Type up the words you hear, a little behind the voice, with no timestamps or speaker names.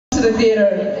to the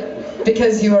theater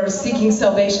because you are seeking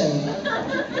salvation.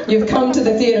 You've come to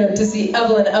the theater to see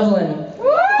Evelyn. You've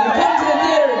come to the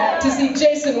theater to see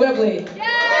Jason Webley. You've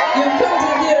come to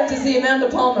the theater to see Amanda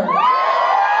Palmer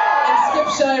and Skip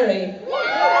Shirey.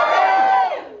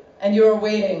 And you're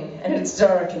waiting, and it's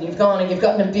dark, and you've gone and you've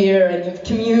gotten a beer, and you've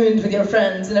communed with your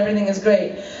friends, and everything is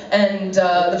great. And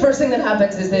the first thing that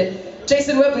happens is that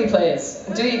Jason Webley plays.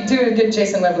 Do a good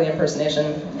Jason Webley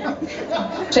impersonation.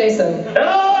 Jason.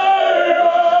 Everybody!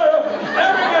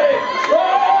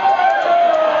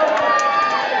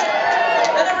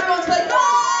 And everyone's like, ah!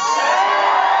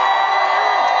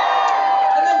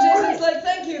 And then Jason's like,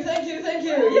 thank you,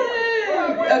 yay!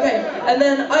 Okay, and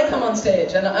then I come on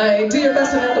stage, and I do your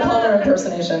best Amanda Palmer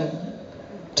impersonation.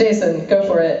 Jason, go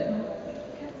for it.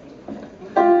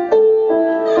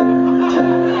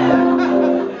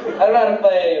 I don't know how to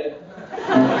play any of it.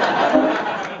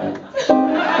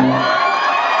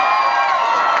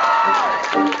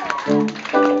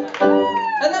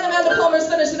 And then Amanda Palmer's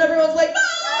finished and everyone's like, ah!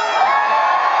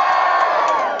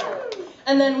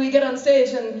 And then we get on stage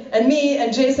and me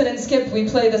and Jason and Skip, we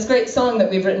play this great song that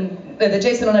we've written, that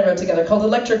Jason and I wrote together, called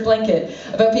Electric Blanket,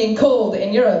 about being cold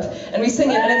in Europe. And we sing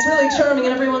it and it's really charming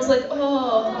and everyone's like,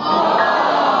 oh.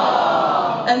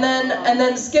 And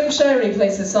then Skip Shirey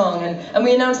plays his song, and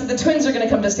we announce that the twins are going to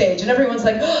come to stage, and everyone's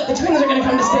like, oh, the twins are going to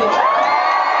come to stage. It's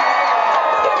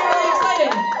going to be really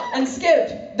exciting. And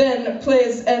Skip then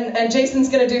plays, and Jason's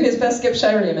going to do his best Skip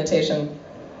Shirey imitation.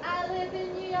 I live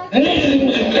in New York.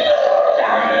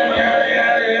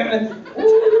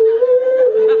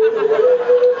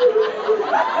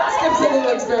 Skip's a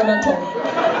little experimental.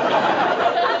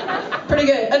 Pretty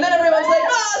good. And then everyone's like,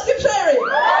 ah, Skip Shirey!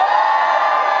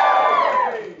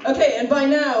 Okay, and by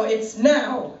now, it's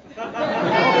now. And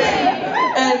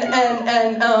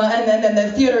then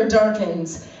the theater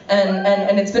darkens,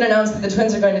 and it's been announced that the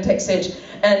twins are going to take stage,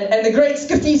 and the great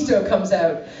Scafisto comes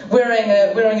out, wearing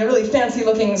a really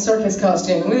fancy-looking circus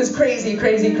costume, with his crazy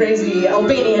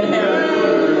Albanian hair.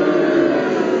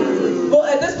 Well,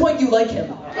 at this point, you like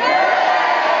him.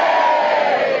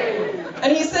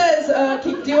 And he says,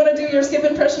 do you want to do your Skip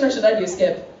impression, or should I do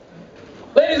Skip?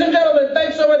 Ladies and gentlemen,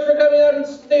 thanks so much for coming out and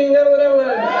seeing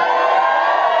Evelyn.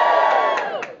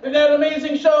 We've got an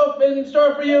amazing show in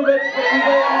store for you, but we've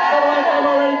got a lot of time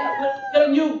already.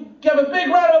 Can you give a big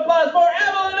round of applause for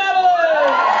Evelyn!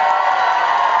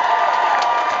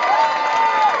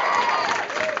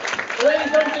 The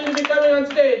ladies don't seem to be coming on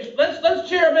stage. Let's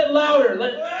cheer a bit louder.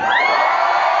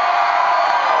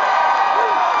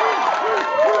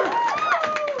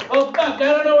 Oh fuck, I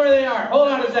don't know where they are. Hold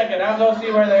on a second, I'll go see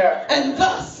where they are. And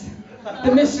thus,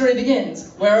 the mystery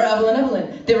begins. Where are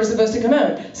Evelyn? They were supposed to come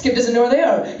out. Skip doesn't know where they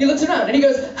are. He looks around and he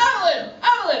goes, Evelyn!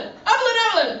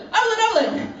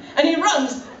 And he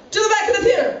runs to the back of the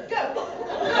theater. Go!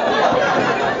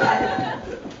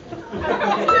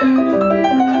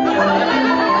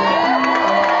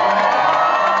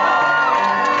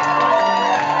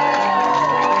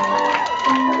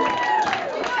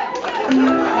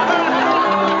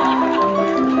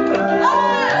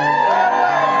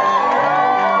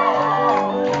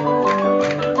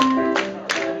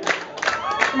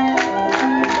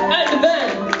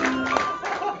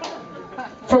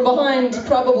 From behind,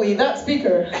 probably, that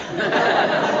speaker,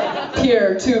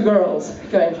 hear two girls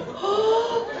going,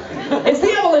 oh, it's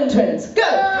the Evelyn twins, go!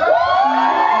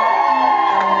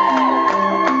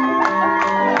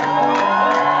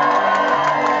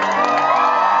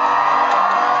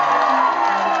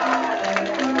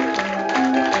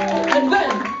 And then,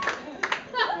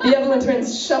 the Evelyn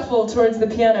twins shuffle towards the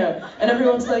piano, and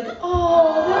everyone's like,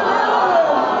 oh,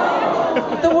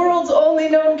 the world's only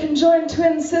known conjoined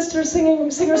twin sister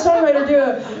singer-songwriter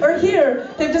duo are here.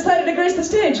 They've decided to grace the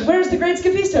stage. Where's the great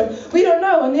Scafisto? We don't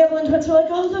know. And the Evelyn twins are like,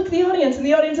 oh, look, the audience. And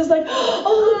the audience is like,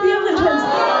 oh, look, the Evelyn twins.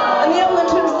 And the Evelyn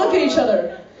twins look at each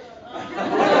other.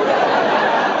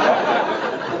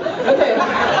 Okay.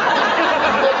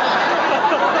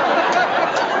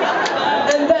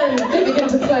 And then they begin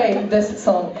to play this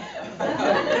song.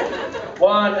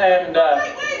 One and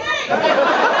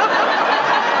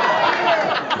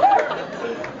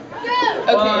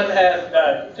Okay. One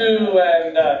and two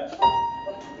and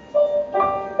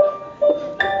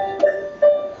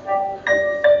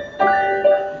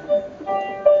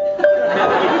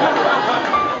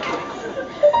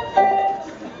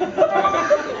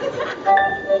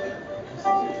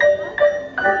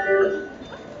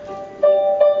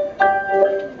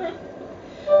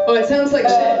Oh, it sounds like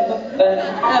shit.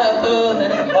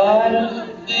 why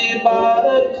don't you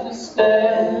bother to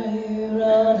stay?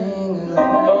 Running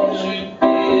along. Don't you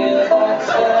feel like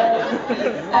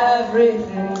saying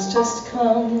Everything's just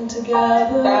come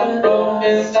together.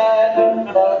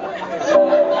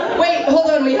 Wait, hold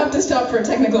on, we have to stop for a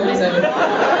technical reason.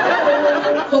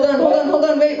 Hold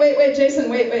on, wait, Jason,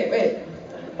 wait.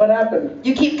 What happened?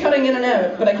 You keep cutting in and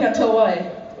out, but I can't tell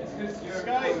why.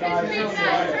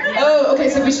 Oh, okay,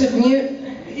 so we should mute.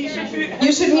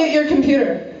 You should mute your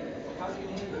computer.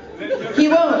 He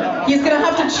won't. He's gonna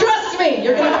have to trust me.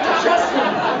 You're gonna have to trust me.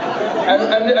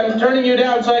 I'm turning you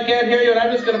down so I can't hear you, and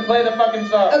I'm just gonna play the fucking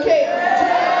song. Okay.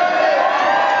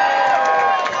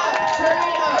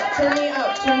 Turn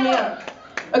me up.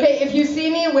 Okay, if you see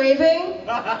me waving,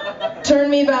 turn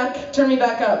me back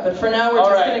up. But for now, we're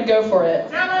just gonna go for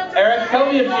it. Eric, tell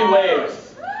me if she waves.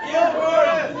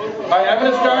 Alright, I'm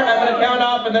gonna start. I'm gonna count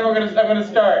off, and then I'm gonna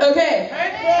start. Okay.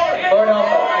 Lord help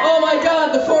us. Oh my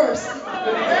God, the force.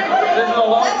 This is a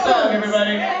long song,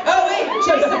 everybody. Oh wait,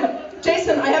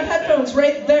 Jason, I have headphones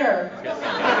right there.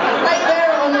 Right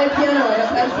there on my piano, I have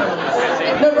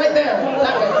headphones. No, right there,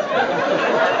 that way.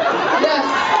 Yes.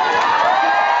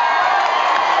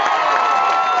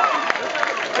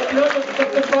 You know,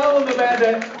 the problem,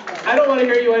 Amanda, I don't want to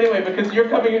hear you anyway, because you're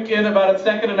coming in about a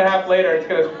second and a half later. It's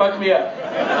going to fuck me up.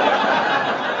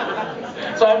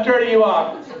 So I'm turning you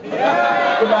off.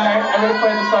 Goodbye. I'm going to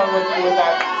play the song with you with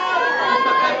that.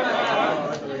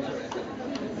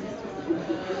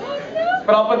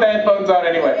 But I'll put the headphones on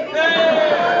anyway.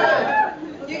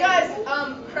 You guys,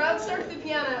 crowd surf the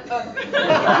piano.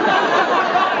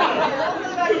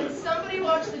 Can somebody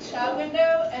watch the chat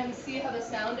window and see how the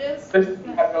sound is?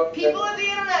 People of the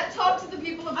internet, talk to the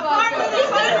people of Glasgow. Tell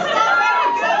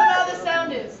them how the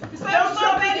sound is. Don't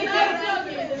stop it.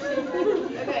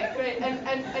 Okay, great.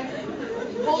 And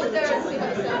hold it there and see how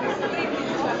the sound is.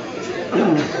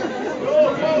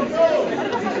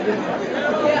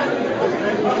 Yeah.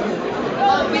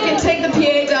 We can take the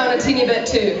PA down a teeny bit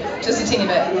too, just a teeny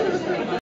bit.